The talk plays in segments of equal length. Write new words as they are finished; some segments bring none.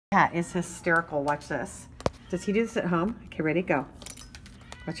Cat is hysterical. Watch this. Does he do this at home? Okay, ready, go.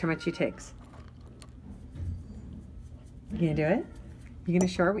 Watch how much he takes. You gonna do it? You gonna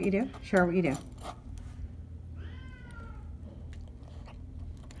show her what you do? Show her what you do.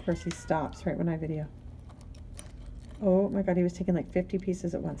 Of course, he stops right when I video. Oh my God, he was taking like 50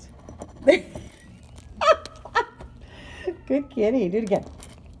 pieces at once. Good kitty. Do it again.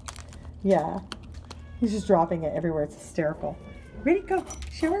 Yeah. He's just dropping it everywhere. It's hysterical. Ready, go.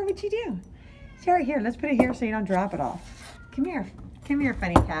 Show her what you do. Show her here. Let's put it here so you don't drop it all. Come here. Come here,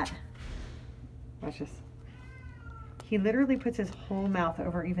 funny cat. Watch this. He literally puts his whole mouth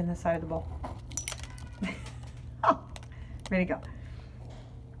over even the side of the bowl. Oh. Ready, go.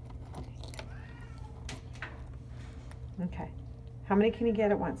 Okay. How many can you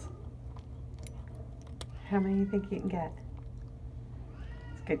get at once? How many do you think you can get?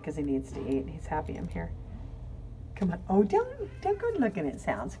 It's good because he needs to eat. He's happy I'm here. Come on. Oh, don't go looking at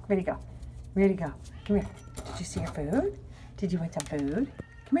sounds. Ready to go. Ready to go. Come here. Did you see your food? Did you want some food?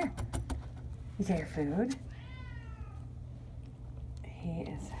 Come here. You see your food? He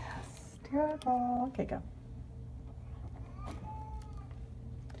is hysterical. Okay, go.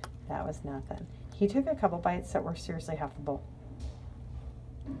 That was nothing. He took a couple bites that were seriously half the bowl.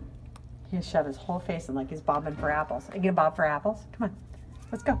 He just shoved his whole face in like he's bobbing for apples. Are you gonna bob for apples? Come on.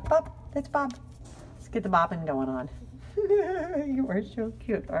 Let's go. Bob. Let's bob. Let's get the bobbing going on. You are so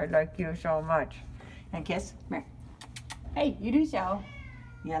cute. I like you so much. And kiss. Come here. Hey, you do so.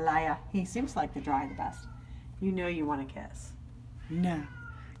 You liar. He seems like the dry the best. You know you want to kiss. No.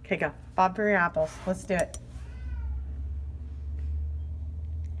 Okay, go. Bob for your apples. Let's do it.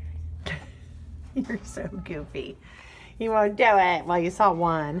 You're so goofy. You won't do it. Well, you saw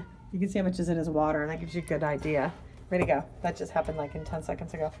one. You can see how much is in his water, and that gives you a good idea. Ready to go. That just happened like in 10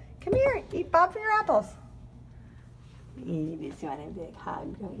 seconds ago. Come here. Eat Bob for your apples. You just want a big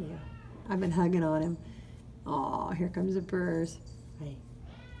hug, don't you? I've been hugging on him. Oh, here comes the burrs. Hey,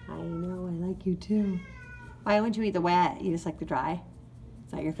 I know. I like you too. Why wouldn't you eat the wet? You just like the dry?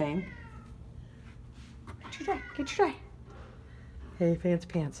 Is that your thing? Get your dry. Get your dry. Hey, fancy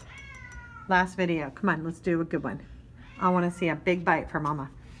pants. Last video. Come on, let's do a good one. I want to see a big bite for Mama.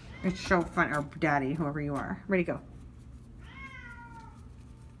 It's so fun, or Daddy, whoever you are. Ready, go.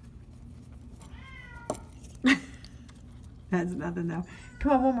 That's nothing though.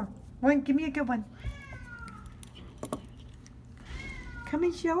 Come on, one more. One, give me a good one. Come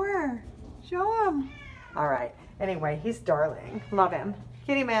and show her. Show him. All right. Anyway, he's darling. Love him.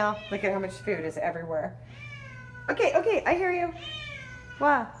 Kitty Mail. Look at how much food is everywhere. Okay, okay, I hear you.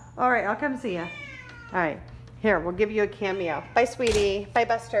 Wow. All right, I'll come see you. All right. Here, we'll give you a cameo. Bye, sweetie. Bye,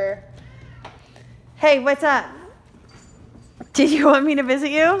 Buster. Hey, what's up? Did you want me to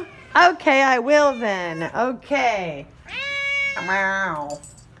visit you? Okay, I will then. Okay. Wow.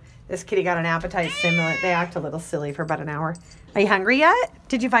 This kitty got an appetite stimulant. They act a little silly for about an hour. Are you hungry yet?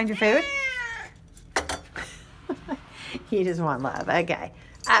 Did you find your food? You just want love. Okay.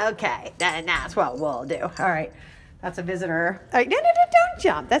 Okay. Then that's what we'll do. All right. That's a visitor. All right. No, don't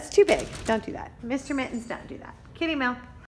jump. That's too big. Don't do that. Mr. Mittens, don't do that. Kitty Mail.